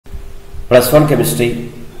+1 Chemistry,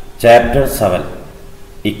 Chapter 7,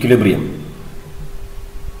 Equilibrium.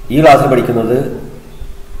 ഈ ക്ലാസ്സിൽ പഠിക്കുന്നത്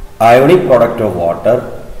Ionic product of water,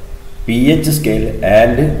 pH scale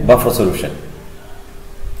and buffer solution.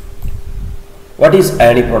 What is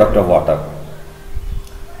ionic product of water?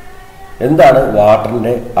 എന്താണ്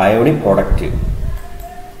വാട്ടറിൻ്റെ ionic product?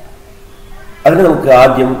 അതിന് നമുക്ക്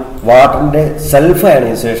ആദ്യം വാട്ടറിൻ്റെ സെൽഫ്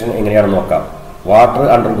അയണൈസേഷൻ എങ്ങനെയാണെന്ന് നോക്കാം. Water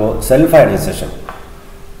undergo self ionisation.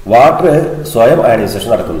 Water സ്വയം അയണൈസേഷൻ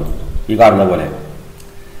നടക്കുന്നു. ഈ കാണുന്ന പോലെ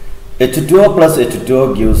H2O plus H2O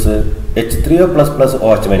gives H3O plus plus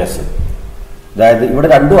OH minus. അതായത് ഇവിടെ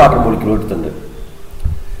രണ്ട് വാട്ടർ മോളിക്യൂൾ എടുത്തിട്ടുണ്ട്.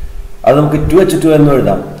 അത് നമുക്ക് 2H2 എന്ന്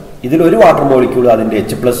എഴുതാം. ഇതിലൊരു വാട്ടർ മോളിക്യൂൾ അതിൻ്റെ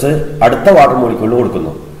H+ അടുത്ത വാട്ടർ മോളിക്യൂളിന്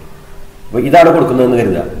കൊടുക്കുന്നു. അപ്പോൾ ഇതാണ് കൊടുക്കുന്നതെന്ന്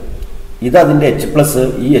കരുതുക. ഇത് അതിൻ്റെ H+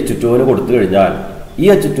 ഈ H2O കൊടുത്തു കഴിഞ്ഞാൽ ഈ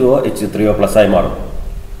H2O H3O plus ആയി മാറും.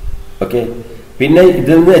 ഓക്കെ, പിന്നെ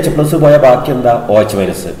ഇതിൽ നിന്ന് H+ പോയ ബാക്കി എന്താ? OH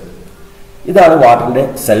minus. ഇതാണ് വാട്ടറിൻ്റെ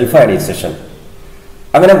സെൽഫ് അയണൈസേഷൻ.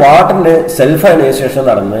 അങ്ങനെ വാട്ടറിൻ്റെ സെൽഫ് അയണൈസേഷൻ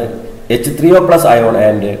നടന്ന് H3O plus ion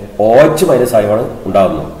and OH minus ion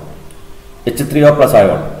ഉണ്ടാകുന്നു. H3O plus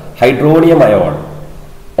ion hydronium ion,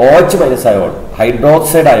 OH minus ion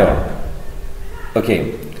hydroxide ion. Okay,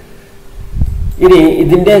 ഇനി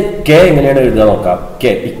ഇതിൻ്റെ K എങ്ങനെയാണ് എഴുതുക നോക്കാം. K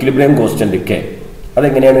ഇക്വിലിബ്രിയം കോൺസ്റ്റന്റ് K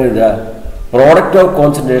അതെങ്ങനെയാണ് എഴുതുക? Product of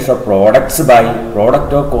concentration of products by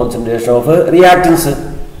product of concentration of reactance.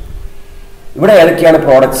 ഇവിടെ ഏതൊക്കെയാണ്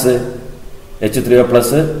products? H3O plus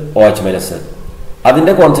OH minus.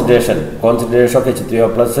 അതിൻ്റെ concentration of H3O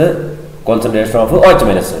plus concentration of OH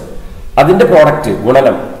minus. അതിൻ്റെ പ്രോഡക്റ്റ്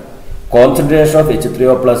ഗുണനം concentration of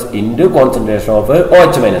H3O plus into concentration of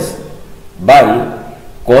OH minus by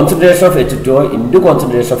concentration of H2O into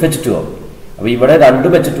concentration of H2O. അപ്പോൾ ഇവിടെ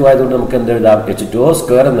രണ്ടും H2O ആയതുകൊണ്ട് നമുക്ക് എന്ത് എഴുതാം?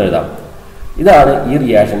 H2O² എന്ന് എഴുതാം. ഇതാണ് ഈ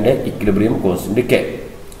റിയാക്ഷൻ്റെ ഇക്വിലിബ്രിയം കോൺസ്റ്റന്റ് K.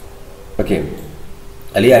 ഓക്കെ,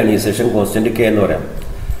 അല്ലെങ്കിൽ അയണൈസേഷൻ കോൺസ്റ്റന്റ് K എന്ന് പറയാം.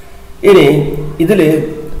 ഇനി ഇതിൽ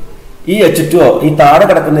ഈ H2O ഈ താഴെ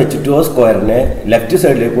കിടക്കുന്ന H2O² ലെഫ്റ്റ്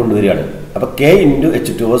സൈഡിലേക്ക് കൊണ്ടുവരികയാണ്. അപ്പോൾ K ഇൻറ്റു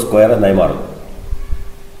H2O² എന്നായി മാറും.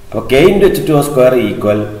 അപ്പോൾ K into H2O²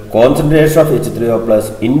 equal concentration of H3O plus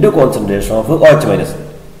into concentration of OH minus.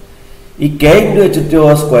 ഈ K ഇൻറ്റു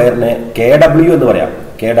H2O² KW എന്ന് പറയാം.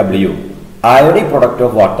 KW ionic product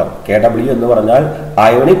of water. KW എന്ന് പറഞ്ഞാൽ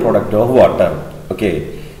ionic product of water. Okay,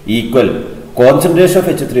 equal concentration of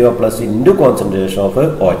H3O plus into concentration of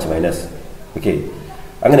OH minus. Okay,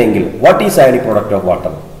 അങ്ങനെയെങ്കിൽ what is ionic product of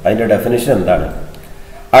water? അതിൻ്റെ definition എന്താണ്?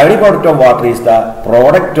 Ionic product of water is the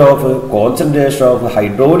product of concentration of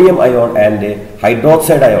hydronium ion and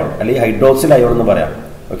hydroxide ion, അല്ലെങ്കിൽ hydroxyl ion എന്ന് പറയാം.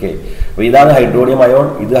 Okay, അപ്പോൾ ഇതാണ് hydronium ion,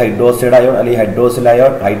 ഇത് hydroxide ion അല്ലെങ്കിൽ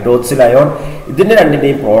ഹൈഡ്രോക്സിൽ അയോൺ. ഇതിൻ്റെ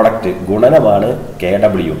രണ്ടിൻ്റെയും product ഗുണനമാണ്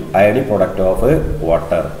KW, ionic product of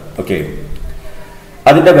water. Okay,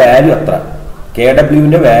 അതിൻ്റെ വാല്യൂ എത്ര?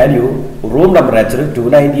 KWൻ്റെ വാല്യൂ റൂം ടെമ്പറേച്ചർ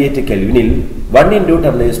 298 കെൽവിനിൽ 1 ×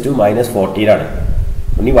 10⁻⁻14 ആണ്.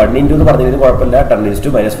 ഇനി 1 × എന്ന് പറഞ്ഞതിന് കുഴപ്പമില്ല,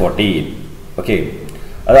 10⁻⁻14. ഓക്കെ,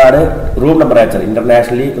 അതാണ് room temperature.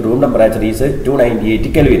 Internationally room temperature is 298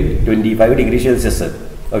 kelvin, 25 degree Celsius.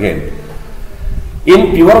 Okay, in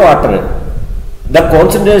pure water the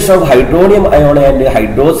concentration of hydronium ion and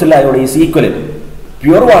hydroxyl ion is equal.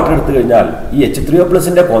 Pure water എടുത്തു കഴിഞ്ഞാൽ ഈ H3O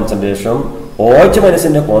പ്ലസിന്റെ concentration OH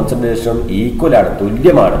minusന്റെ concentration equal ആണ്,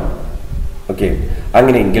 തുല്യമാണ്. Okay,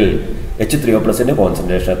 അങ്ങനെയെങ്കിൽ H3O പ്ലസിന്റെ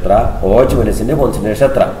concentration എത്ര? OH minusന്റെ concentration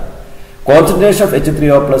എത്ര? Concentration of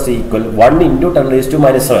H3O plus equal 1 ×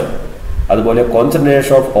 10⁻⁻7. അതുപോലെ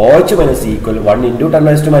concentration of OH minus equal 1 ×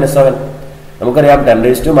 10⁻⁻7. നമുക്കറിയാം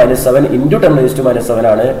 10⁻⁻7 × 10⁻⁻7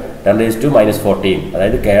 ആണ് 10⁻⁻14.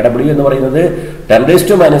 അതായത് KW എന്ന് പറയുന്നത്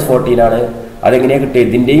 10⁻⁻14 ആണ്. അതെങ്ങനെയാണ് കിട്ടിയത്?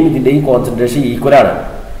 ഇതിൻ്റെയും കോൺസെൻട്രേഷൻ ഈക്വൽ ആണ്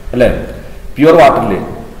അല്ലേ? പ്യുവർ വാട്ടറിൽ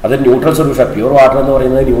അത് ന്യൂട്രൽ സൊല്യൂഷൻ. പ്യുവർ വാട്ടർ എന്ന്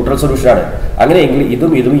പറയുന്നത് ന്യൂട്രൽ സൊല്യൂഷൻ ആണ്. അങ്ങനെയെങ്കിൽ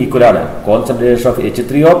ഇതും ഈക്വൽ ആണ്. Concentration of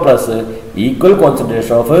H3O plus equal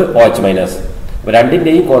concentration of OH minus. അപ്പോൾ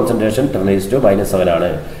രണ്ടിൻ്റെയും കോൺസെൻട്രേഷൻ 10⁻⁻7 ആണ്.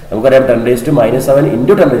 നമുക്കറിയാം 10⁻⁻7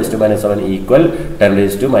 × 10⁻⁻7 ഈക്വൽ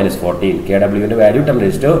 10⁻⁻14. KWൻ്റെ വാല്യൂ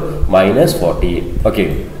 10⁻⁻14. ഓക്കെ,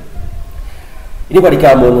 ഇനി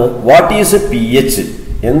പഠിക്കാൻ പോകുന്നത് വാട്ട് ഈസ് pH.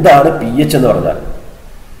 എന്താണ് pH എന്ന് പറഞ്ഞാൽ?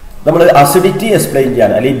 നമ്മൾ അസിഡിറ്റി എക്സ്പ്ലെയിൻ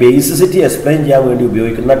ചെയ്യാൻ അല്ലെങ്കിൽ ബേസിസിറ്റി എക്സ്പ്ലെയിൻ ചെയ്യാൻ വേണ്ടി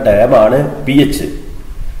ഉപയോഗിക്കുന്ന ടേമാണ് pH.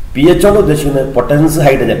 pH കൊണ്ട് ഉദ്ദേശിക്കുന്നത് പൊട്ടൻസ്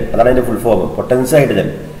ഹൈഡ്രജൻ, അതാണ് അതിൻ്റെ ഫുൾ ഫോം. പൊട്ടൻസ് ഹൈഡ്രജൻ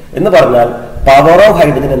എന്ന് പറഞ്ഞാൽ പവർ ഓഫ്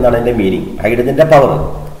ഹൈഡ്രജൻ എന്നാണ് അതിൻ്റെ മീനിങ്, ഹൈഡ്രജൻ്റെ പവർ.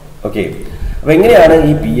 ഓക്കെ, അപ്പോൾ എങ്ങനെയാണ്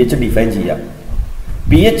ഈ pH ഡിഫൈൻ ചെയ്യുക?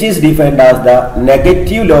 pH is defined as the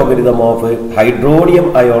negative logarithm of hydronium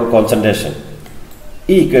ion concentration.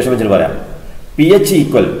 ഈ ഇക്വേഷൻ വെച്ചിട്ട് പറയാം. pH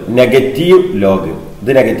ഈക്വൽ നെഗറ്റീവ് ലോഗ്,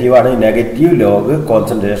 ഇത് നെഗറ്റീവാണ്, negative log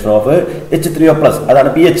concentration of H3O+, അതാണ്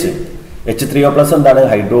pH. H3O+ എന്താണ്?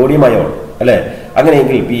 ഹൈഡ്രോണിയം അയോൺ അല്ലേ?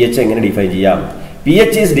 അങ്ങനെയെങ്കിൽ പി എച്ച് എങ്ങനെ ഡിഫൈൻ ചെയ്യാം? P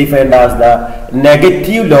H is defined as the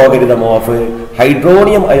negative logarithm of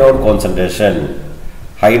hydronium ion concentration.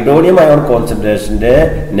 Hydronium ion കോൺസെൻട്രേഷന്റെ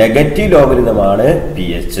negative ലോഗരിതമാണ് P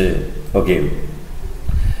H. Okay,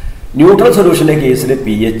 neutral സൊല്യൂഷന്റെ കേസിൽ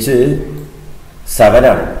P H 7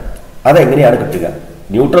 ആണ്. അതെങ്ങനെയാണ് കിട്ടുക?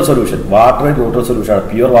 Neutral solution, water neutral solution ആണ്,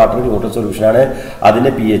 pure water neutral solution ആണ്,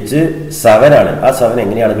 അതിന്റെ P H 7 ആണ്. ആ 7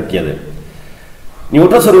 എങ്ങനെയാണ് കിട്ടിയത്?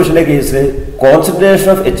 ന്യൂട്രൽ സൊല്യൂഷന്റെ കേസിൽ കോൺസെൻട്രേഷൻ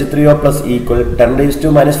ഓഫ് H3O+ ഈക്വൽ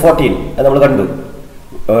 10⁻⁻14. അത് നമ്മൾ കണ്ടു.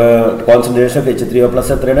 കോൺസെൻട്രേഷൻ ഓഫ് H3O+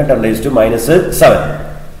 എത്രയാണ്? 10⁻⁻7.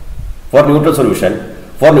 Four neutral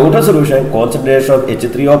solution, concentration of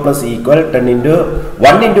H3O+ equal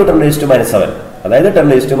 1 × 10⁻⁻7, അതായത്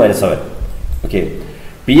 10⁻⁻7. ഓക്കെ,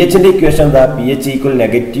 പി എച്ചിന്റെ ഇക്വേഷൻ എന്താ? P H equal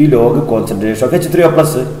negative log concentration of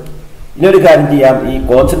H3O+. ഇനി ഒരു കാര്യം ചെയ്യാം, ഈ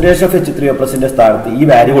കോൺസെൻട്രേഷൻ ഓഫ് H3O+ന്റെ സ്ഥാനത്ത് ഈ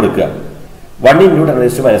വാല്യൂ കൊടുക്കുക, 1 ×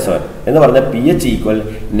 10⁻⁻7 എന്ന് പറഞ്ഞാൽ P H equal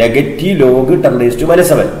negative log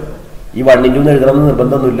 10⁻⁻7. ഈ 1 × എഴുതണമെന്ന്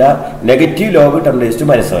നിർബന്ധമൊന്നുമില്ല, നെഗറ്റീവ് ലോഗ്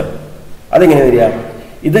 10⁻⁻7. അതെങ്ങനെ വരിക?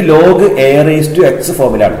 ഇത് ലോഗ് a⁻x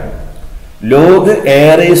ഫോമിലാണ്. ലോഗ്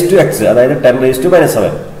a⁻x അതായത്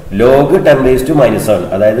 10⁻⁻7, ലോഗ് 10⁻⁻7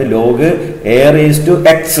 അതായത് ലോഗ്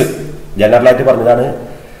a⁻x, ജനറലായിട്ട് പറഞ്ഞതാണ്.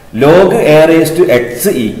 Log a⁻x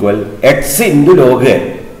equal x × log a,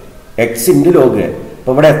 x × log a.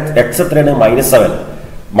 അപ്പൊ ഇവിടെ x എത്രയാണ്? -7.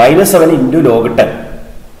 -7 × ലോഗ് 10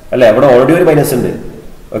 അല്ലെ? ഇവിടെ ഓൾറെഡി ഒരു മൈനസ് ഉണ്ട്.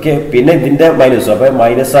 ഓക്കെ, പിന്നെ ഇതിന്റെ മൈനസ്, അപ്പൊ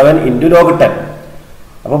 -7 × ലോഗ് 10.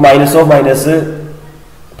 അപ്പൊ മൈനസ് ഓഫ് മൈനസ്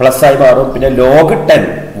പ്ലസ് ആയി മാറും. പിന്നെ ലോഗ് 10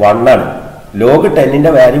 1 ആണ്. ലോഗ്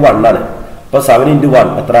 10ന്റെ വാല്യൂ 1 ആണ്. അപ്പൊ 7 × 1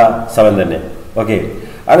 എത്ര? 7 തന്നെ. ഓക്കെ,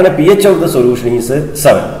 അങ്ങനെ P H of the solution is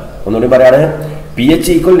 7. ഒന്നുകൂടി പറയാണ്, P H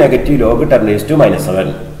equal negative log 10⁻⁻7.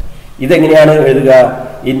 ഇതെങ്ങനെയാണ് എഴുതുക?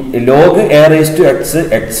 Log a⁻x,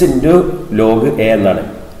 x × log a എന്നാണ്.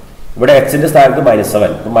 ഇവിടെ എക്സിന്റെ സ്ഥാനത്ത്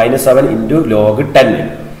 -7, -7 × ലോഗ് 10.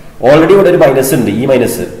 ഓൾറെഡി ഇവിടെ ഒരു മൈനസ് ഉണ്ട്, ഈ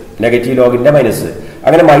മൈനസ് നെഗറ്റീവ് ലോഗിന്റെ മൈനസ്.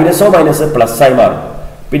 അങ്ങനെ മൈനസോ മൈനസ് പ്ലസ് ആയി മാറും.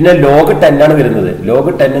 പിന്നെ ലോഗ് 10 ആണ് വരുന്നത്.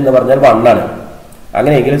 ലോഗ് 10 എന്ന് പറഞ്ഞാൽ 1 ആണ്.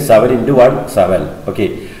 അങ്ങനെയെങ്കിൽ 7 × 1 7. Okay,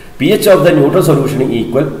 P H of the neutral solution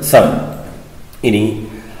equal 7. ഇനി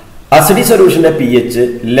അസിഡിക് സൊല്യൂഷന്റെ പി എച്ച്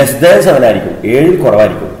 <7 ആയിരിക്കും, 7ൽ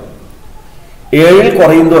കുറവായിരിക്കും.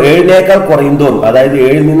 7നേക്കാൾ കുറയുന്തോറും, അതായത്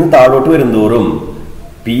 7ൽ നിന്ന് താഴോട്ട് വരുന്തോറും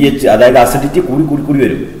പി എച്ച്, അതായത് അസിഡിറ്റി കൂടി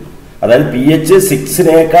വരും. അതായത് പി എച്ച്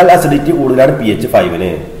 6നേക്കാൾ അസിഡിറ്റി കൂടുതലാണ് P H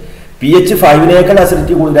 5ന്. P H 5നേക്കാൾ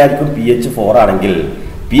acidity കൂടുതലായിരിക്കും പി എച്ച് 4 ആണെങ്കിൽ.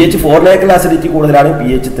 പി എച്ച് 4നേക്കാൾ അസിഡിറ്റി കൂടുതലാണ് പി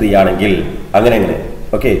എച്ച് 3 ആണെങ്കിൽ. അങ്ങനെ.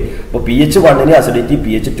 ഓക്കെ, അപ്പൊ P H 1ന് acidity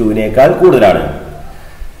P H 2നേക്കാൾ കൂടുതലാണ്.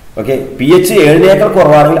 ഓക്കെ, പി എച്ച് 7നേക്കാൾ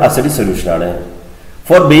കുറവാണെങ്കിൽ അസിഡിക് സൊല്യൂഷൻ ആണ്.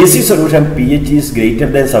 Four basic solution P H is greater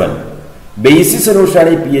than 7. Basic solution ആണ്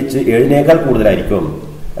ഈ പി എച്ച് 7നേക്കാൾ കൂടുതലായിരിക്കും.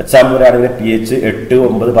 എക്സാമ്പിൾ പറയുകയാണെങ്കിൽ പി എച്ച് 8,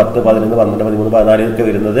 9, 10, 11, 12, 13, 14 ഒക്കെ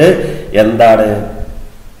വരുന്നത് എന്താണ്?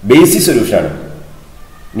 ബേസിക് സൊല്യൂഷൻ ആണ്.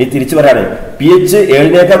 ഇനി തിരിച്ചു പറയാണ്, പി എച്ച്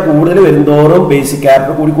 7നേക്കാൾ കൂടുതൽ വരുന്തോറും ബേസിക്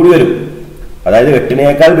ക്യാരക്ടർ കൂടി വരും. അതായത്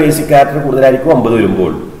 8നേക്കാൾ ബേസിക് ക്യാരക്ടർ കൂടുതലായിരിക്കും 9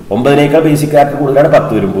 വരുമ്പോൾ, 9നേക്കാൾ ബേസിക് ക്യാരക്ടർ കൂടുതലാണ്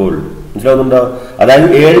 10 വരുമ്പോൾ. മനസ്സിലാവുന്നുണ്ടോ? അതായത്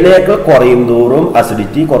 7നേക്കാൾ കുറയും തോറും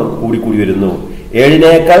അസിഡിറ്റി കൂടി വരുന്നു.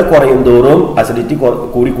 7നേക്കാൾ കുറയും തോറും അസിഡിറ്റി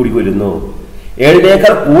കൂടി വരുന്നു.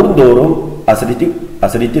 7നേക്കാൾ കൂടുന്തോറും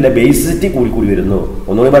അസിഡിറ്റിയിലെ ബേസിസിറ്റി കൂടി വരുന്നു.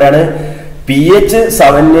 ഒന്നുകൂടി പറയാണ്, പി എച്ച്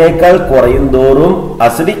 7നേക്കാൾ കുറയും തോറും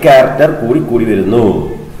അസിഡിക് ക്യാരക്ടർ കൂടി വരുന്നു.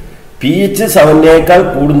 പി എച്ച് 7നേക്കാൾ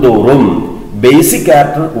കൂടുന്തോറും ബേസിക്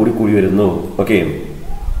ക്യാരക്ടർ കൂടി വരുന്നു. ഓക്കെ,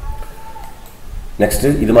 നെക്സ്റ്റ്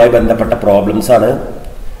ഇതുമായി ബന്ധപ്പെട്ട പ്രോബ്ലംസ് ആണ്.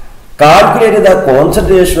 Calculate the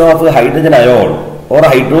concentration of hydrogen ion or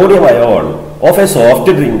hydronium ion of A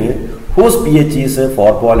soft drink whose P H is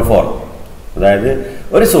 4.4. അതായത്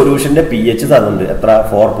ഒരു സൊല്യൂഷന്റെ പി എച്ച് തന്നിട്ടുണ്ട്, എത്ര?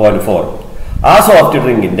 4.4. ആ സോഫ്റ്റ്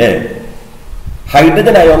ഡ്രിങ്കിന്റെ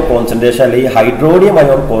ഹൈഡ്രജൻ അയോൺ കോൺസെൻട്രേഷൻ അല്ലെങ്കിൽ ഹൈഡ്രോണിയം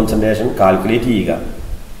അയോൺ കോൺസെൻട്രേഷൻ കാൽക്കുലേറ്റ് ചെയ്യുക.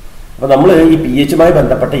 അപ്പൊ നമ്മൾ ഈ പി എച്ചുമായി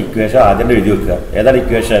ബന്ധപ്പെട്ട ഇക്വേഷൻ ആദ്യം എഴുതി വെക്കുക. ഏതാണ്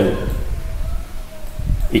ഇക്വേഷൻ?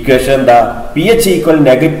 എന്താ? P H equal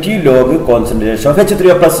negative log concentration of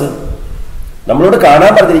H3O+. നമ്മളോട്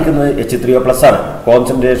കാണാൻ പറഞ്ഞിരിക്കുന്നത് H3O+ ആണ്,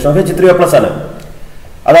 കോൺസെൻട്രേഷൻ ഓഫ് H3O+ ആണ്.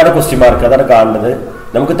 അതാണ് ക്വസ്റ്റ്യൻ മാർക്ക്, അതാണ് കാണുന്നത്.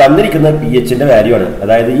 നമുക്ക് തന്നിരിക്കുന്നത് പി എച്ചിന്റെ വാല്യൂ ആണ്.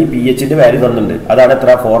 അതായത് ഈ പി എച്ചിന്റെ വാല്യൂ തന്നിട്ടുണ്ട്, അതാണ് എത്ര?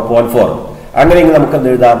 4.4. അങ്ങനെയെങ്കിൽ നമുക്ക് എന്ത്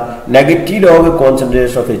എഴുതാം? Negative log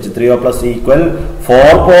concentration of H3O+ equal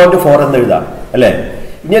 4.4 എന്ന് എഴുതാം, അല്ലെ?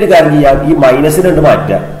 ഇനി ഒരു കാര്യം ചെയ്യാം, ഈ മൈനസിനെ കൊണ്ട്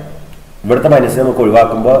മാറ്റാം. ഇവിടുത്തെ മൈനസിനെ നമുക്ക്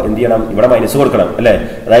ഒഴിവാക്കുമ്പോൾ എന്ത് ചെയ്യണം? ഇവിടെ മൈനസ് കൊടുക്കണം, അല്ലെ?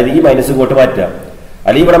 അതായത് ഈ മൈനസ് ഇങ്ങോട്ട് മാറ്റാം.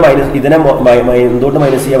 അല്ലെങ്കിൽ ഇവിടെ മൈനസ്, ഇതിനെ എന്തുകൊണ്ട്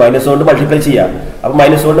മൈനസ് ചെയ്യാം? മൈനസ് കൊണ്ട് മൾട്ടിപ്ലൈ ചെയ്യാം. അപ്പൊ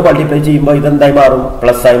മൈനസ് കൊണ്ട് മൾട്ടിപ്ലൈ ചെയ്യുമ്പോൾ ഇതെന്തായി മാറും?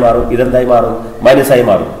 പ്ലസ് ആയി മാറും. ഇതെന്തായി മാറും? മൈനസ് ആയി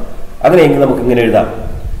മാറും. അങ്ങനെയെങ്കിൽ നമുക്ക് ഇങ്ങനെ എഴുതാം,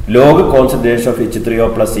 log concentration of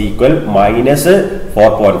H3O+ equal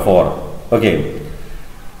 -4.4. Okay,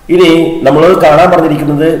 ഇനി നമ്മൾ കാണാൻ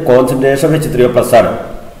പറഞ്ഞിരിക്കുന്നത് കോൺസെൻട്രേഷൻ ഓഫ് H3O+ ആണ്.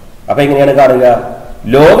 അപ്പൊ എങ്ങനെയാണ് കാണുക?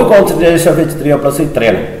 ലോഗ് കോൺസെൻട്രേഷൻ ഓഫ് H3O+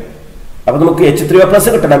 ഇത്രയാണ്. അപ്പൊ നമുക്ക് H3O+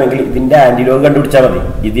 കിട്ടണമെങ്കിൽ ഇതിന്റെ ആന്റിലോഗ് കണ്ടുപിടിച്ചാൽ മതി.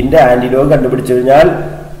 ഇതിന്റെ ആന്റിലോഗ് കണ്ടുപിടിച്ചു കഴിഞ്ഞാൽ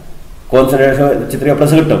കോൺസെൻട്രേഷൻ ഓഫ്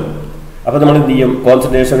H3O+ കിട്ടും. അപ്പൊ നമ്മൾ എന്ത് ചെയ്യും?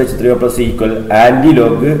 Concentration of H3O+ equal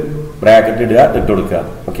antilog bracket ഇടുക, ഇട്ട് കൊടുക്കുക.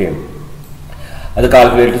 ഓക്കെ, അത്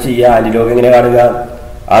കാൽക്കുലേറ്റ് ചെയ്യുക. ആന്റിലോഗ് എങ്ങനെ കാണുക?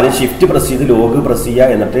 ആദ്യം ഷിഫ്റ്റ് പ്രസ് ചെയ്ത് ലോഗ് പ്രസ്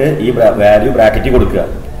ചെയ്യുക, എന്നിട്ട് ഈ വാല്യൂ ബ്രാക്കറ്റിൽ കൊടുക്കുക.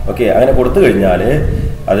 ഓക്കെ, അങ്ങനെ കൊടുത്തു കഴിഞ്ഞാൽ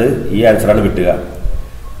അത് ഈ ആൻസറാണ് കിട്ടുക.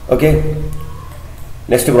 Okay,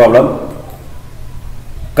 next problem.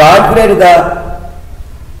 Calculate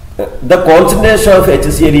the concentration of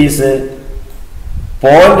HCl is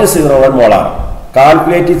 0.01 molar.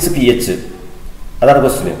 Calculate its pH. അതാണ്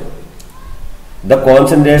question. The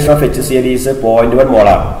concentration of HCl is 0.1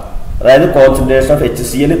 molar. അതായത് കോൺസെൻട്രേഷൻ ഓഫ്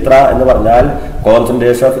HCl ഇത്ര എന്ന് പറഞ്ഞാൽ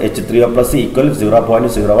concentration of H3O+ equal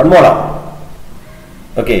 0.01 molar.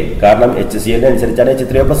 Okay, കാരണം HCl അനുസരിച്ചാണ്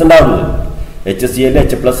H3O+ ഉണ്ടാവുന്നത്. HCl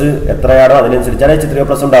H+ എത്രയാണോ അതിനനുസരിച്ചാണ്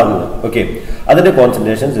H3O+ ഉണ്ടാവുന്നത്. ഓക്കെ, അതിന്റെ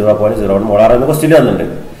കോൺസെൻട്രേഷൻ 0.01 മോളാർ എന്ന് ക്വസ്റ്റ്യൻ തന്നിട്ടുണ്ട്.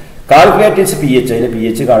 Calculate it's pH. അതിന്റെ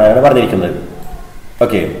pH കാണാനാണ് പറഞ്ഞിരിക്കുന്നത്.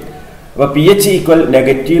 ഓക്കെ, അപ്പൊ pH equal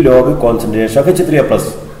negative log concentration of H3O+.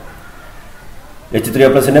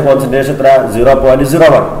 H3O+ന്റെ concentration എത്ര?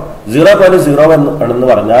 0.01. 0.01 എന്ന്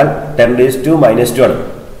പറഞ്ഞാൽ 10⁻² ആണ്.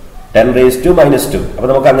 10⁻². അപ്പൊ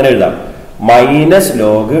നമുക്ക് അങ്ങനെ എഴുതാം, മൈനസ്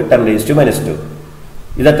ലോഗ് 10⁻².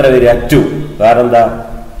 ഇതെത്ര വരിക? 2. കാരണം എന്താ?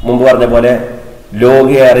 മുമ്പ് പറഞ്ഞ പോലെ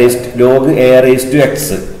ലോഗ് A⁻x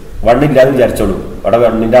 1 ഇല്ലാന്ന് വിചാരിച്ചോളൂ. അവിടെ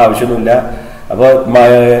 1ന്റെ ആവശ്യമൊന്നുമില്ല. അപ്പോൾ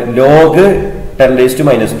ലോഗ്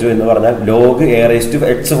 10⁻² എന്ന് പറഞ്ഞാൽ ലോഗ്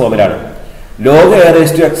A⁻x ഫോമിലാണ്. ലോഗ്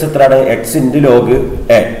A⁻x എത്രയാണ്? x ഇൻറ്റു ലോഗ്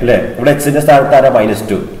എ അല്ലേ? ഇവിടെ എക്സിന്റെ സ്ഥാനത്ത് ആരാ?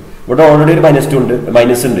 -2. ഇവിടെ ഓൾറെഡി ഒരു -2 ഉണ്ട്,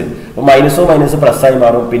 മൈനസ് ഉണ്ട്. അപ്പൊ മൈനസ് പ്ലസ് ആയി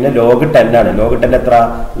മാറും. പിന്നെ ലോഗ് 10 ആണ്. ലോഗ് 10 എത്ര?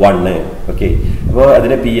 1. ഓക്കെ, അപ്പോൾ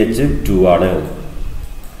അതിന്റെ pH 2 ആണ്.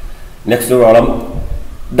 Next problem.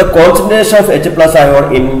 The concentration of H+ ion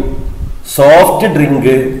in soft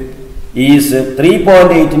drink is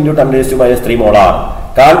 3.8 × 10⁻³ molar.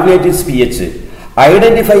 Calculate it's pH.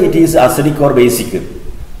 Identify it is acidic or basic.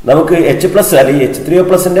 നമുക്ക് H+ അല്ലെങ്കിൽ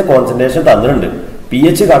H3O+ന്റെ കോൺസെൻട്രേഷൻ തന്നിട്ടുണ്ട്.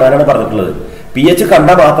 pH കാണാനാണ് പറഞ്ഞിട്ടുള്ളത്. pH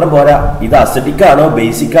കണ്ടാൽ മാത്രം പോരാ, ഇത് അസിഡിക് ആണോ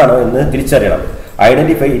ബേസിക് ആണോ എന്ന് തിരിച്ചറിയണം.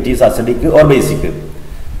 Identify it is acidic or basic.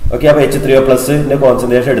 Okay, അപ്പൊ H3O+ന്റെ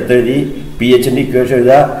കോൺസെൻട്രേഷൻ എടുത്തെഴുതി, pHന്റെ ഇക്വേഷൻ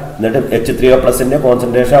എഴുതുക, എന്നിട്ട് H3O+ന്റെ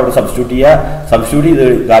കോൺസെൻട്രേഷൻ അവിടെ സബ്സ്റ്റിറ്റ്യൂട്ട് ചെയ്ത്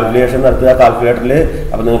കാൽക്കുലേഷൻ നടത്തുക കാൽക്കുലേറ്ററിൽ.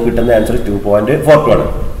 അപ്പൊ നിങ്ങൾക്ക് കിട്ടുന്ന ആൻസർ 2.42 ആണ്.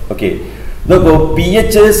 ഓക്കെ, നോക്കൂ,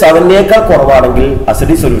 pH 7 കുറവാണെങ്കിൽ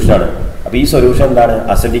അസിഡിക് സൊല്യൂഷൻ ആണ്. അപ്പൊ ഈ സൊല്യൂഷൻ എന്താണ്?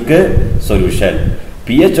 Acidic solution.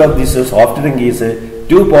 pH of this soft drink is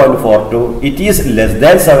 2.42. It is less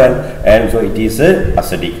than 7 and so it is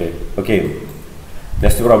acidic. Okay,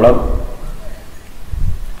 next problem.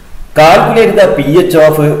 Calculate the pH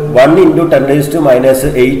of 1 ×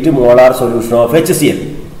 10⁻⁻8 molar solution of HCl.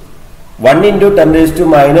 1 ×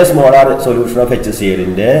 10⁻⁻ molar solution of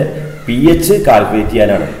HClന്റെ pH calculate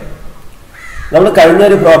ചെയ്യാനാണ്. നമ്മൾ കഴിഞ്ഞ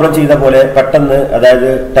ഒരു problem ചെയ്ത പോലെ പെട്ടെന്ന്, അതായത്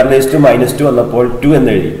 10⁻⁻2 വന്നപ്പോൾ 2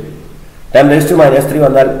 എന്ന് എഴുതി. 10⁻³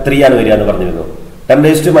 വന്നാൽ 3 ആണ് വരിക എന്ന് പറഞ്ഞിരുന്നു.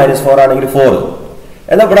 10⁻⁴ ആണെങ്കിൽ 4.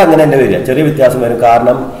 എന്നാൽ ഇവിടെ അങ്ങനെ തന്നെ വരിക, ചെറിയ വ്യത്യാസം വരും.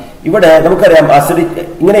 കാരണം ഇവിടെ നമുക്കറിയാം അസിഡിക്.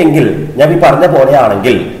 ഇങ്ങനെയെങ്കിൽ ഞാൻ ഈ പറഞ്ഞ പോലെ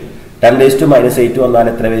ആണെങ്കിൽ 10⁻⁸ വന്നാൽ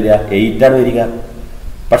എത്ര വരിക? 8 ആണ് വരിക.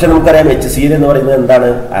 പക്ഷെ നമുക്കറിയാം HCl എന്ന് പറയുന്നത് എന്താണ്?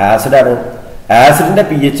 ആസിഡാണ്. ആസിഡിന്റെ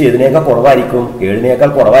pH ഏതിനേക്കാൾ കുറവായിരിക്കും? 7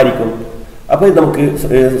 കുറവായിരിക്കും. അപ്പൊ ഇത് നമുക്ക്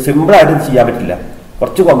സിമ്പിൾ ആയിട്ട് ചെയ്യാൻ പറ്റില്ല,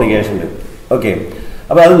 കുറച്ച് കോംപ്ലിക്കേഷൻ ഉണ്ട്. ഓക്കെ,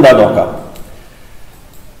 അപ്പൊ അതെന്താ നോക്കാം.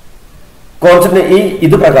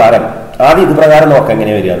 ഇത് പ്രകാരം ആദ്യം ഇത് പ്രകാരം നോക്കാം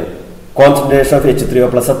എങ്ങനെ വരികയാണ്. കോൺസെൻട്രേഷൻ ഓഫ്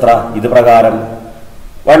H3O+ എത്ര? ഇത് പ്രകാരം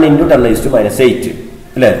 1 × 10⁻⁸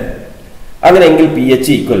 അല്ലേ? അങ്ങനെയെങ്കിൽ pH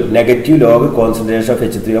equal negative log concentration of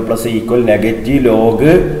H3O+ equal negative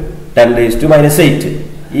log 10⁻⁸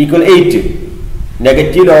 equal 8.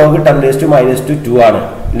 Negative log 10⁻² 2 ആണ്.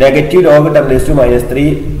 നെഗറ്റീവ് ലോഗ് 10⁻³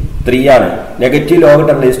 3 ആണ്. നെഗറ്റീവ് ലോഗ്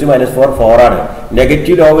 10⁻⁴ 4 ആണ്.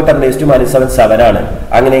 നെഗറ്റീവ് ലോഗ് 10⁻�7 7 ആണ്.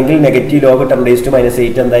 അങ്ങനെയെങ്കിൽ നെഗറ്റീവ് ലോഗ്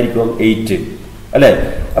 10⁻8 എന്തായിരിക്കും? 8 അല്ലെ?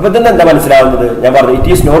 അപ്പൊ ഇതെന്ന് എന്താ മനസ്സിലാവുന്നത്? ഞാൻ പറഞ്ഞു ഇറ്റ്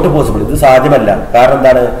ഈസ് നോട്ട് പോസിബിൾ. ഇത് സാധ്യമല്ല. കാരണം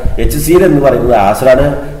എന്താണ്? HCl എന്ന് പറയുന്നത് ആസിഡാണ്.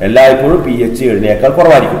 എല്ലായ്പ്പോഴും pH 7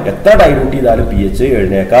 കുറവായിരിക്കും. എത്ര ഡൈലൂട്ട് ചെയ്താലും pH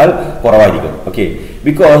 7 കുറവായിരിക്കും. Okay,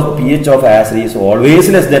 because pH of acid is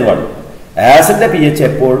always less than 1. ആസിഡിന്റെ pH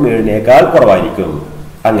എപ്പോഴും 7 കുറവായിരിക്കും.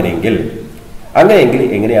 അങ്ങനെയെങ്കിൽ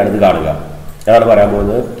എങ്ങനെയാണ് ഇത് കാണുക? ഞാനാണ് പറയാൻ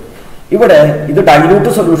പോകുന്നത്. ഇവിടെ ഇത് ഡൈല്യൂട്ട്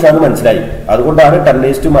സൊല്യൂഷൻ ആണെന്ന് മനസ്സിലായി. അതുകൊണ്ടാണ്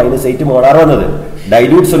 10⁻⁸ മോളാർ വന്നത്.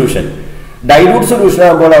 ഡൈല്യൂട്ട് സൊല്യൂഷൻ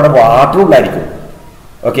ആകുമ്പോൾ അവിടെ വാട്ടർ ഉണ്ടായിരിക്കും.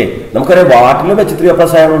 ഓക്കെ, നമുക്കറിയാം വാട്ടറിലും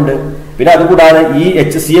H3O+ അയൺ ഉണ്ട്. പിന്നെ അതുകൂടാതെ ഈ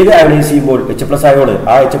HCl അയണൈസ് ചെയ്യുമ്പോൾ H+ അയോൺ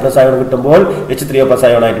ആ H+ അയോൺ കിട്ടുമ്പോൾ H3O+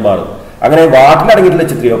 അയോൺ ആയിട്ട് മാറും. അങ്ങനെ വാട്ടറിൽ അടങ്ങിയിട്ടുള്ള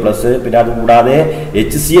H3O+, പിന്നെ അതുകൂടാതെ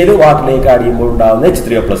HCl വാട്ടറിലേക്ക് ആഡ് ചെയ്യുമ്പോൾ ഉണ്ടാകുന്ന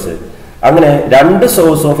H3O+. അങ്ങനെ 2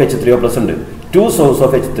 സോഴ്സ് ഓഫ് H3O+ ഉണ്ട്, 2 സോഴ്സ്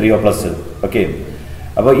ഓഫ് H3O+. ഓക്കെ,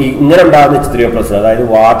 അപ്പോൾ ഇങ്ങനെ ഉണ്ടാകുന്ന H3O+, അതായത്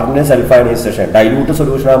വാട്ടറിന്റെ സെൽഫ് അയണൈസേഷൻ, ഡൈല്യൂട്ട്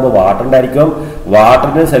സൊല്യൂഷൻ ആകുമ്പോൾ വാട്ടർ ഉണ്ടായിരിക്കും,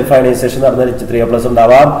 വാട്ടറിന്റെ സെൽഫ് അയണൈസേഷൻ നടന്ന H3O+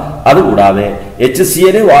 ഉണ്ടാവാം. അതുകൂടാതെ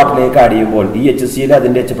HCl വാട്ടറിലേക്ക് ആഡ് ചെയ്യുമ്പോൾ ഈ HCl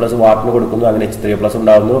അതിന്റെ H+ വാട്ടറിന് കൊടുക്കുന്നു, അങ്ങനെ H3O+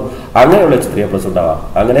 ഉണ്ടാവുന്നു, അങ്ങനെയുള്ള H3O+ ഉണ്ടാവാം.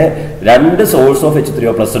 അങ്ങനെ 2 സോഴ്സ് ഓഫ്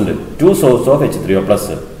H3O+ ഉണ്ട്, 2 സോഴ്സ് ഓഫ്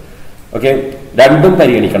H3O+. ഓക്കെ, രണ്ടും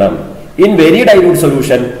പരിഗണിക്കണം. In very dilute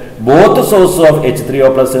solution both source of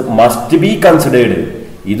H3O+ must be considered.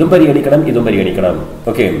 ഇതും പരിഗണിക്കണം, ഇതും പരിഗണിക്കണം.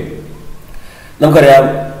 ഓക്കെ, നമുക്കറിയാം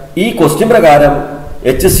ഈ ക്വസ്റ്റ്യൻ പ്രകാരം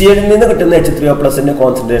HCl നിന്ന് കിട്ടുന്ന H3O+ന്റെ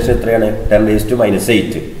കോൺസെൻട്രേഷൻ എത്രയാണ്?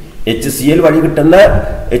 10⁻⁸. HCl വഴി കിട്ടുന്ന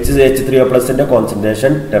H3O+ന്റെ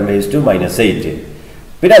കോൺസെൻട്രേഷൻ 10⁻⁸.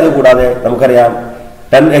 പിന്നെ അതുകൂടാതെ നമുക്കറിയാം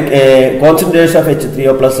concentration of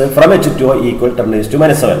H3O+ from H2O equal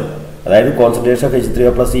 10⁻⁷. അതായത് concentration of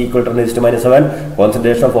H3O+ equal 10⁻⁷,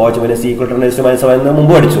 concentration of OH- equal 10⁻⁷ എന്ന്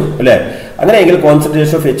മുമ്പ് പഠിച്ചു അല്ലേ? അങ്ങനെയെങ്കിൽ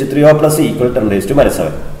കോൺസെൻട്രേഷൻ ഓഫ് H3O+ ഈക്വൽ 10⁻⁷.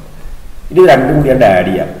 ഇത് രണ്ടും കൂടി ആഡ്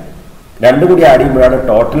ചെയ്യാം. രണ്ടും കൂടി ആഡ് ചെയ്യുമ്പോഴാണ്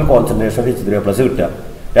ടോട്ടൽ കോൺസെൻട്രേഷൻ ഓഫ് H3O+ കിട്ടുക.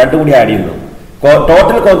 രണ്ടും കൂടി ആഡ് ചെയ്യുന്നു.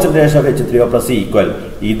 Total concentration of H3O+ equal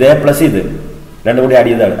ഇത് പ്ലസ് ഇത് രണ്ടും കൂടി ആഡ്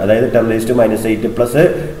ചെയ്തതാണ്. അതായത് 10⁻⁸ പ്ലസ്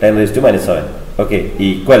 10⁻⁷. Okay,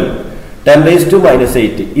 equal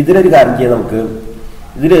 10⁻⁸. ഇതിനൊരു കാര്യം ചെയ്യാം, നമുക്ക്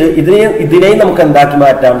ഇതിനെയും നമുക്ക് എന്താക്കി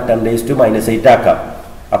മാറ്റാം? 10⁻⁸ ആക്കാം.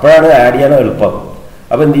 അപ്പോഴാണ് ആഡ് ചെയ്യാൻ എളുപ്പം.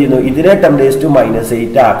 അപ്പൊ എന്ത് ചെയ്യുന്നു? ഇതിനെ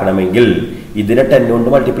 10⁻⁸ ആക്കണമെങ്കിൽ ഇതിനെ 10 കൊണ്ട്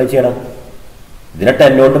മൾട്ടിപ്ലൈ ചെയ്യണം. ഇതിനെ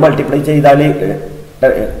 10 കൊണ്ട് മൾട്ടിപ്ലൈ ചെയ്താൽ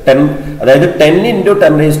 10, അതായത് 10 ×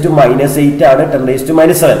 10⁻⁸ ആണ്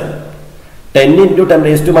 10⁻⁷. 10 ×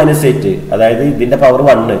 10⁻⁸, അതായത് ഇതിന്റെ പവർ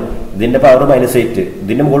 1, ഇതിന്റെ പവർ -8,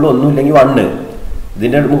 ഇതിന്റെ മുകളിൽ ഒന്നും ഇല്ലെങ്കിൽ 1,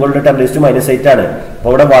 ഇതിന്റെ മുകളിൽ 10⁻⁸ ആണ്. അപ്പൊ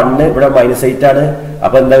ഇവിടെ 1, ഇവിടെ -8 ആണ്.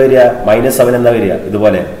 അപ്പൊ എന്താ വരിക? -7 എന്താ വരിക?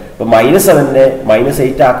 ഇതുപോലെ. അപ്പൊ -7നെ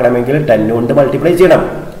 -8 ആക്കണമെങ്കിൽ 10 കൊണ്ട് മൾട്ടിപ്ലൈ ചെയ്യണം.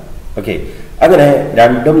 ഓക്കെ, അങ്ങനെ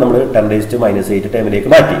രണ്ടും നമ്മൾ 10⁻⁸ ടൈമിലേക്ക്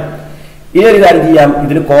മാറ്റി. ഇനി ഒരു കാര്യം ചെയ്യാം,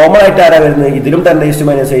 ഇതിൽ കോമൺ ആയിട്ട് ആരാ വരുന്നത്? ഇതിലും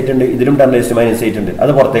 10⁻⁸ ഉണ്ട്, ഇതിലും 10⁻⁸ ഉണ്ട്.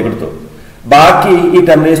 അത് പുറത്തേക്ക് എടുത്തു. ബാക്കി ഈ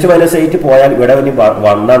 10⁻⁸ പോയാൽ ഇവിടെ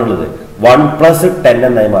 1 ആണുള്ളത്. 1 + 10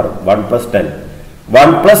 എന്നായി മാറും. 1 + 10.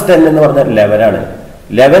 1 + 10 എന്ന് പറഞ്ഞാൽ 11 ആണ്.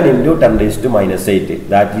 11 × 10⁻⁸.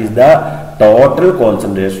 That is the total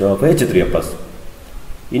concentration of H3O+.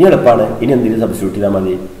 ഇനി എളുപ്പമാണ്. ഇനി എന്തിനും സബ്സ്റ്റിറ്റ്യൂട്ട് ചെയ്താൽ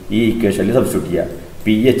മതി? ഈ ഇക്വേഷനിൽ സബ്സ്റ്റിറ്റ്യൂട്ട് ചെയ്യാം.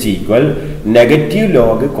 pH equal negative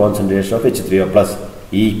log concentration of H3O+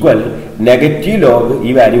 equal negative log ഈ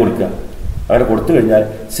വാല്യൂ കൊടുക്കുക. അങ്ങനെ കൊടുത്തു കഴിഞ്ഞാൽ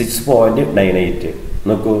 6.98.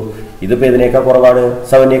 നോക്കൂ, ഇതിപ്പോൾ ഇതിനേക്കാൾ കുറവാണ്,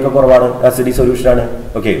 7നേക്കാൾ കുറവാണ്. അസിഡിക് സൊല്യൂഷൻ ആണ്.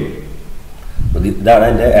 ഓക്കെ, ഇതാണ്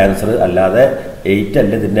എൻ്റെ ആൻസർ, അല്ലാതെ 8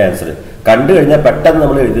 അല്ല ഇതിൻ്റെ ആൻസർ. കണ്ടു കഴിഞ്ഞാൽ പെട്ടെന്ന്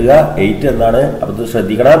നമ്മൾ എഴുതുക 8 എന്നാണ്. അപ്പോൾ ഇത്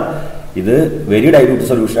ശ്രദ്ധിക്കണം, ഇത് വെരി ഡൈല്യൂട്ട്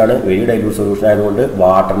സൊല്യൂഷൻ ആണ്. വെരി ഡൈല്യൂട്ട് സൊല്യൂഷൻ ആയതുകൊണ്ട്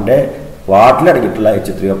വാട്ടറിൽ അടങ്ങിയിട്ടുള്ള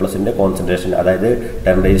H3O+ന്റെ കോൺസെൻട്രേഷൻ, അതായത്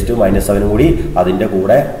 10⁻⁻7 കൂടി അതിൻ്റെ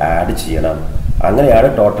കൂടെ ആഡ് ചെയ്യണം. അങ്ങനെയാണ്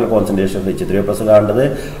ടോട്ടൽ കോൺസെൻട്രേഷൻ ഓഫ് H3O+ കാണേണ്ടത്.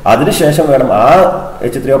 അതിനുശേഷം വേണം ആ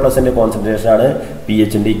H3O+ന്റെ കോൺസെൻട്രേഷൻ ആണ്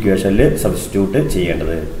pHന്റെ ഇക്വേഷനിൽ സബ്സ്റ്റിറ്റ്യൂട്ട്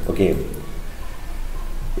ചെയ്യേണ്ടത്. ഓക്കെ,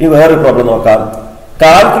 ഇനി വേറൊരു പ്രോബ്ലം നോക്കാം.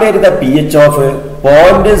 Calculate the pH of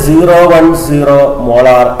 0.010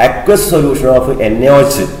 molar aqueous solution of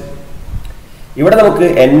NaOH. ഇവിടെ നമുക്ക്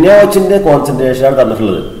NaOHന്റെ കോൺസെൻട്രേഷൻ ആണ്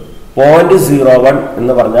തന്നിട്ടുള്ളത്. 0.01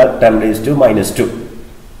 എന്ന് പറഞ്ഞാൽ 10⁻².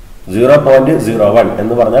 0.01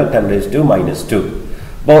 എന്ന് പറഞ്ഞാൽ 10⁻².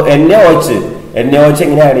 അപ്പോൾ NaOH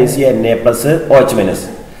എങ്ങനെ അയണൈസ് ചെയ്യുക? Na+OH-.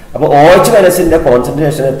 അപ്പോൾ OH-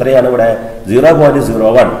 കോൺസെൻട്രേഷൻ എത്രയാണ് ഇവിടെ?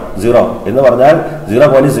 0.010 എന്ന് പറഞ്ഞാൽ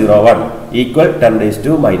 0.01 ഈക്വൽ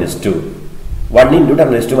 10⁻². 1 ×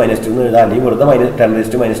 10⁻² എന്ന് എഴുതാം, അല്ലെങ്കിൽ വെറുതെ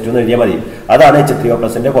 -10⁻² എന്ന് എഴുതിയാൽ മതി. അതാണ്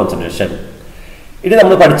H3O+ന്റെ കോൺസെൻട്രേഷൻ. ഇനി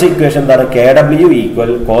നമ്മൾ പഠിച്ച ഇക്വേഷൻ എന്താണ്? Kw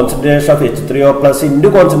equal concentration of H3O+ into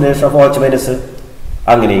concentration of OH-.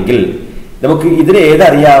 അങ്ങനെയെങ്കിൽ നമുക്ക് ഇതിൽ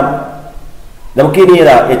ഏതറിയാം? നമുക്ക് ഇനി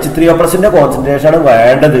ഏതാ? H3O+ന്റെ കോൺസെൻട്രേഷൻ ആണ്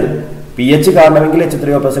വേണ്ടത്. pH കാണണമെങ്കിൽ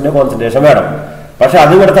H3O+ന്റെ കോൺസെൻട്രേഷൻ വേണം. പക്ഷെ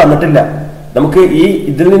അത് ഇവിടെ തന്നിട്ടില്ല. നമുക്ക്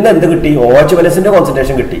ഇതിൽ നിന്ന് എന്ത് കിട്ടി? OH-ന്റെ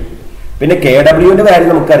കോൺസെൻട്രേഷൻ കിട്ടി. പിന്നെ Kwന്റെ വാല്യൂ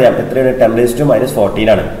നമുക്കറിയാം, എത്രയാണ്? 10⁻14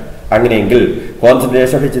 ആണ്. അങ്ങനെയെങ്കിൽ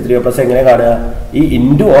കോൺസെൻട്രേഷൻ ഓഫ് H3O+ എങ്ങനെ കാണുക? ഈ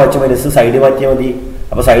ഇൻറ്റു OH- സൈഡ് മാറ്റിയാൽ മതി.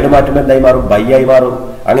 അപ്പോൾ സൈഡ് മാറ്റുമ്പോൾ എന്തായി മാറും? ബൈ ആയി മാറും.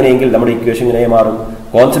 അങ്ങനെയെങ്കിൽ നമ്മുടെ ഇക്വേഷൻ ഇങ്ങനെ മാറും.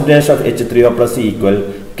 Concentration of H3O+ equal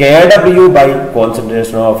Kw by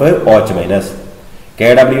concentration of OH-.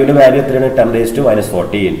 Kwന്റെ value എത്രയാണ്?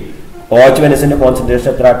 10⁻14. OH-ന്റെ കോൺസെൻട്രേഷൻ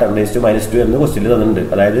എത്ര? 10⁻² എന്ന് ക്വസ്റ്റ്യനിൽ തന്നിട്ടുണ്ട്.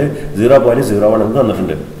 അതായത് 0.01 എന്ന്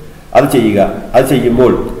തന്നിട്ടുണ്ട്. അത് ചെയ്യുക. അത്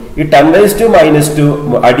ചെയ്യുമ്പോൾ ഈ 10⁻²,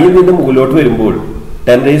 അടിയിൽ നിന്ന് മുകളിലോട്ട് വരുമ്പോൾ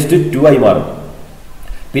 10⁻² ആയി മാറും.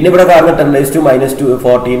 പിന്നെ ഇവിടെ കാണുന്ന 10⁻²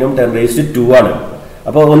 14ഉം 10⁻² ആണ്.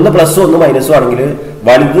 അപ്പോൾ ഒന്ന് പ്ലസും ഒന്ന് മൈനസും ആണെങ്കിൽ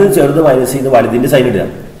വലുത് ചെറുത് മൈനസ് ചെയ്ത് വലുതിന്റെ സൈൻ ഇടുക.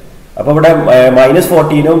 അപ്പോൾ ഇവിടെ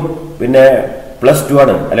 -14ഉം പിന്നെ +2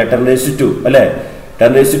 ആണ് അല്ലെ, 10⁻², അല്ലെ,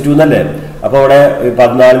 10⁻² എന്നല്ലേ. അപ്പോൾ ഇവിടെ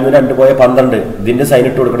 14 2 പോയ 12, ഇതിന്റെ സൈൻ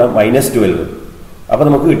ഇട്ട് കൊടുക്കണം -12. അപ്പൊ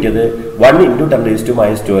നമുക്ക് കിട്ടിയത് 1 ×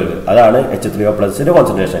 10⁻²-12. അതാണ് H3O+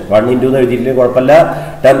 കോൺസെൻട്രേഷൻ. 1 × എന്ന് എഴുതിയില്ലെങ്കിൽ കുഴപ്പമില്ല,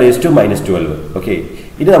 10⁻²-12. ഓക്കെ,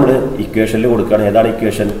 ഇനി നമ്മൾ ഇക്വേഷനിൽ കൊടുക്കുകയാണ്. ഏതാണ്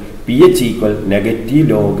equation? pH negative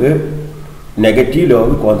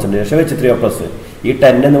log concentration H3O+. ഈ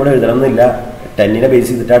 10 എന്ന് ഇവിടെ എഴുതണമെന്നില്ല, 10നെ ബേസ്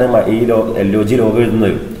ചെയ്തിട്ടാണ് ഈ LOG ലോഗ്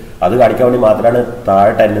എഴുതുന്നത്. അത് കാണിക്കാൻ വേണ്ടി മാത്രമാണ്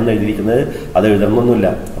താഴെ 10 എന്ന് എഴുതിയിരിക്കുന്നത്, അത് എഴുതണമെന്നൊന്നുമില്ല.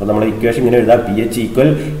 അപ്പൊ നമ്മൾ ഇക്വേഷൻ ഇങ്ങനെ എഴുതാം: pH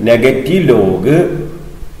negative log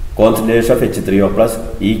concentration of H3O+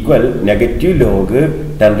 equal negative log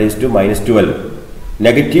 10⁻⁻12.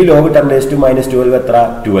 Negative log 10⁻⁻12 എത്ര?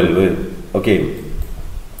 12. Okay,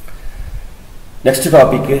 next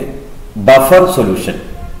topic buffer solution.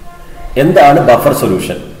 എന്താണ് ബഫർ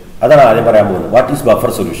സൊല്യൂഷൻ? അതാണ് ആദ്യം പറയാൻ പോകുന്നത്. വാട്ട് ഈസ്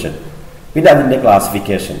ബഫർ സൊല്യൂഷൻ, പിന്നെ അതിന്റെ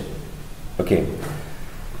ക്ലാസിഫിക്കേഷൻ. Okay,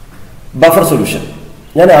 buffer solution.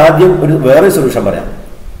 ഞാൻ ആദ്യം വേറെ സൊല്യൂഷൻ പറയാം.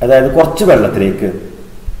 അതായത് കുറച്ച് വെള്ളത്തിലേക്ക്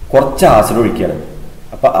കുറച്ച് ആസിഡ് ഒഴിക്കുകയാണ്,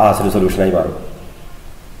 അപ്പൊ ആസിഡ് സൊല്യൂഷനായി മാറും.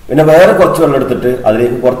 പിന്നെ വേറെ കുറച്ച് വെള്ളം എടുത്തിട്ട്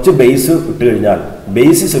അതിലേക്ക് കുറച്ച് ബേസ് ഇട്ട് കഴിഞ്ഞാൽ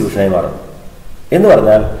ബേസിക് സൊല്യൂഷനായി മാറും. എന്ന്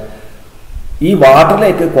പറഞ്ഞാൽ ഈ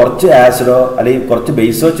വാട്ടറിലേക്ക് കുറച്ച് ആസിഡോ അല്ലെങ്കിൽ കുറച്ച്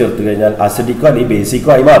ബേസോ ചേർത്ത് കഴിഞ്ഞാൽ അസിഡിക്കോ അല്ലെങ്കിൽ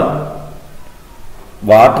ബേസിക്കോ ആയി മാറും.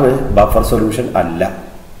 വാട്ടർ ബഫർ സൊല്യൂഷൻ അല്ല.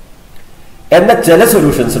 എന്നാൽ ചില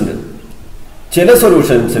സൊല്യൂഷൻസ് ഉണ്ട്. ചില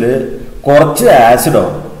സൊല്യൂഷൻസിൽ കുറച്ച് ആസിഡോ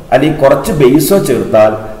അല്ലെങ്കിൽ കുറച്ച് ബേസോ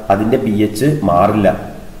ചേർത്താൽ അതിന്റെ pH മാറില്ല.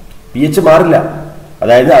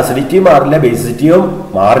 അതായത് അസിഡിറ്റിയും മാറില്ല, ബേസിറ്റിയും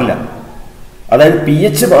മാറില്ല. അതായത്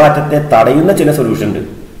pH മാറ്റത്തെ തടയുന്ന ചില സൊല്യൂഷൻ ഉണ്ട്,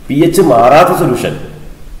 pH മാറാത്ത solution.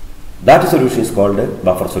 That solution is called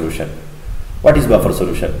buffer solution. What is buffer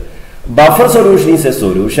solution? Buffer solution is a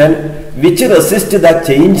solution which resists the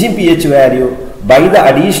changing pH value by the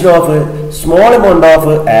addition of a small amount of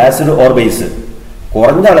acid or base.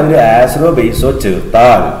 കുറഞ്ഞ അളവിൽ ആസിഡോ ബേസോ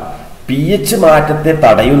ചേർത്താൽ pH മാറ്റത്തെ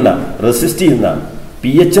തടയുന്ന, resist ചെയ്യുന്ന,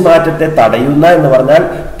 pH മാറ്റത്തെ തടയുന്ന എന്ന് പറഞ്ഞാൽ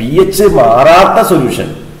pH മാറാത്ത solution,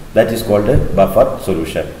 that is called buffer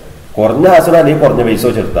solution. കുറഞ്ഞ ആസിഡോ അല്ലെങ്കിൽ കുറഞ്ഞ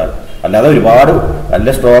ബേസോ ചേർത്താൽ, അല്ലാതെ ഒരുപാട് നല്ല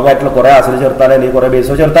സ്ട്രോങ് ആയിട്ടുള്ള കുറെ ആസിഡ് ചേർത്താൽ അല്ലെങ്കിൽ കുറെ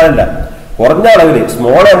ബേസോ ചേർത്താലല്ല. കുറഞ്ഞ അളവിൽ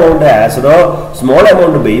സ്മോൾ എമൗണ്ട് ആസിഡോ സ്മോൾ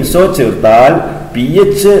എമൗണ്ട് ബേസോ ചേർത്താൽ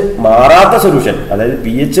pH മാറാത്ത സൊല്യൂഷൻ, അതായത്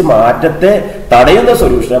pH മാറ്റത്തെ തടയുന്ന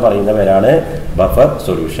സൊല്യൂഷനെ പറയുന്ന പേരാണ് buffer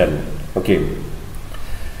solution. Okay,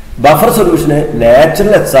 buffer സൊല്യൂഷന്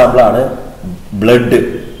natural example ആണ് ബ്ലഡ്,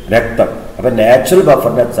 രക്തം. അപ്പൊ നാച്ചുറൽ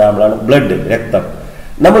ബഫറിന്റെ എക്സാമ്പിൾ ആണ് ബ്ലഡ്, രക്തം.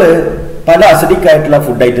 നമ്മൾ പല അസിഡിക് ആയിട്ടുള്ള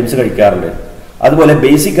ഫുഡ് ഐറ്റംസ് കഴിക്കാറുണ്ട്, അതുപോലെ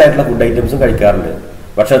ബേസിക് ആയിട്ടുള്ള ഫുഡ് ഐറ്റംസും കഴിക്കാറുണ്ട്.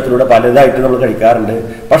 ഭക്ഷണത്തിലൂടെ പലതായിട്ട് നമ്മൾ കഴിക്കാറുണ്ട്.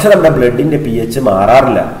 പക്ഷെ നമ്മുടെ ബ്ലഡിന്റെ pH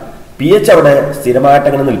മാറാറില്ല. pH അവിടെ സ്ഥിരമായിട്ട്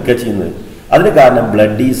അങ്ങനെ നിൽക്കുക ചെയ്യുന്നത്. അതിന് കാരണം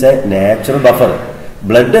blood is A natural buffer.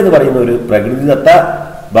 Blood എന്ന് പറയുന്ന ഒരു പ്രകൃതിദത്ത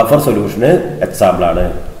ബഫർ സൊല്യൂഷന് എക്സാമ്പിൾ ആണ്.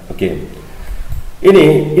 ഓക്കെ, ഇനി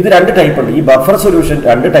ഇത് രണ്ട് ടൈപ്പ് ഉണ്ട്. ഈ ബഫർ സൊല്യൂഷൻ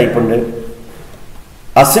രണ്ട് ടൈപ്പ് ഉണ്ട്: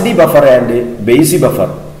 അസിഡി buffer and basic buffer.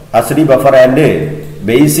 അസിഡി buffer and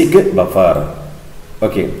basic buffer.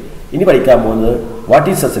 Okay, ഇനി പഠിക്കാൻ പോകുന്നത് what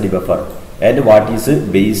is അസിഡി buffer and what is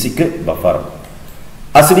basic buffer.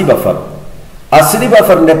 അസിഡി buffer. അസിഡി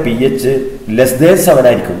ബഫറിന്റെ pH <7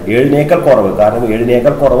 ആയിരിക്കും, 7നേക്കാൾ കുറവ്. കാരണം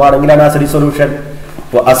 7നേക്കാൾ കുറവാണെങ്കിലാണ് അസിഡി സൊല്യൂഷൻ.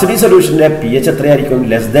 ഇപ്പോൾ അസിഡി സൊല്യൂഷന്റെ pH എത്രയായിരിക്കും?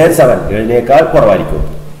 <7, 7നേക്കാൾ കുറവായിരിക്കും.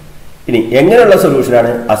 ഇനി എങ്ങനെയുള്ള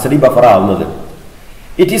സൊല്യൂഷനാണ് അസിഡി ബഫർ ആവുന്നത്?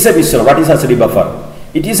 It is A mixture. What is അസിഡി buffer?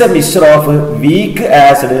 It is A mixture of weak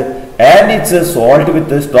acid and it's salt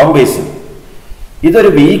with strong base. ഇതൊരു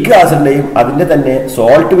വീക്ക് ആസിഡിന്റെയും അതിന്റെ തന്നെ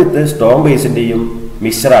salt with strong ബേസിന്റെയും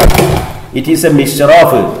മിക്സ്ചറാണ്. It is A mixture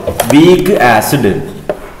of weak acid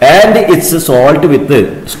and it's salt with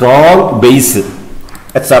strong base.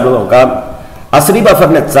 Example നോക്കാം. അസിഡി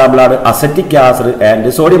ബഫറിന്റെ example ആണ് acetic acid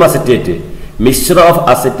and sodium acetate. Mixture of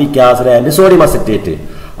acetic acid and sodium acetate.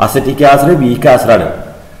 Acetic acid weak acid ആണ്,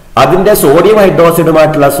 അതിന്റെ sodium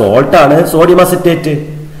ഹൈഡ്രോക്സൈഡുമായിട്ടുള്ള salt ആണ് sodium acetate.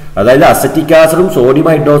 അതായത് acetic ആസിഡും sodium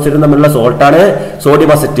ഹൈഡ്രോക്സൈഡും തമ്മിലുള്ള സോൾട്ടാണ്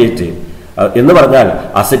sodium acetate. എന്ന് പറഞ്ഞാൽ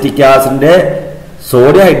acetic ആസിഡിന്റെ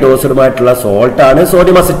sodium ഹൈഡ്രോക്സൈഡുമായിട്ടുള്ള സോൾട്ടാണ്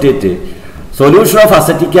sodium acetate. Solution of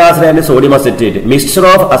acetic acid and sodium acetate. Mixture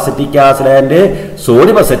of acetic acid and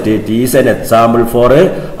sodium acetate is an example for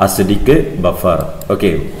acidic buffer.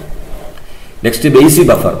 Okay, next basic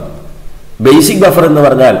buffer. Basic buffer എന്ന്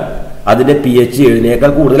പറഞ്ഞാൽ അതിന്റെ pH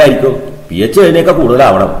 7നേക്കാൾ കൂടുതലായിരിക്കും. pH 7നേക്കാൾ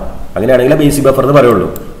കൂടുതലാവണം, അങ്ങനെയാണെങ്കിൽ basic buffer എന്ന് പറയുള്ളൂ.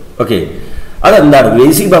 Okay, അതെന്താണ്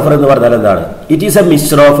basic buffer എന്ന് പറഞ്ഞാൽ എന്താണ്? It is A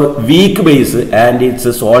mixture of weak base and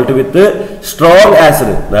it's salt with strong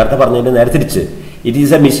acid. നേരത്തെ പറഞ്ഞതിന്റെ നേരെ തിരിച്ച്, it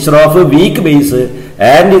is A mixture of weak base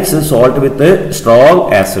and it's salt with strong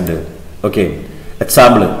acid. Okay,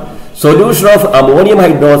 example solution of ammonium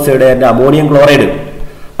hydroxide and ammonium chloride.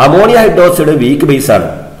 Ammonium hydroxide weak base ആണ്,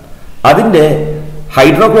 അതിന്റെ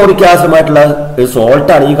hydrochloric ആസിഡുമായിട്ടുള്ള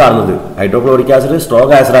സോൾട്ടാണ് ഈ കാണുന്നത്. Hydrochloric acid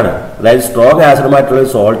strong ആസിഡാണ്, അതായത് strong ആസിഡുമായിട്ടുള്ള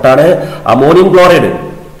സോൾട്ടാണ് ammonium chloride.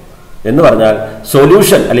 എന്ന് പറഞ്ഞാൽ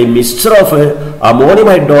solution അല്ലെങ്കിൽ mixture of ammonium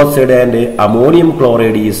hydroxide and ammonium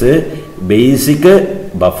chloride is basic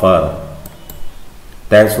buffer.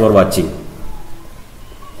 Thanks for watching.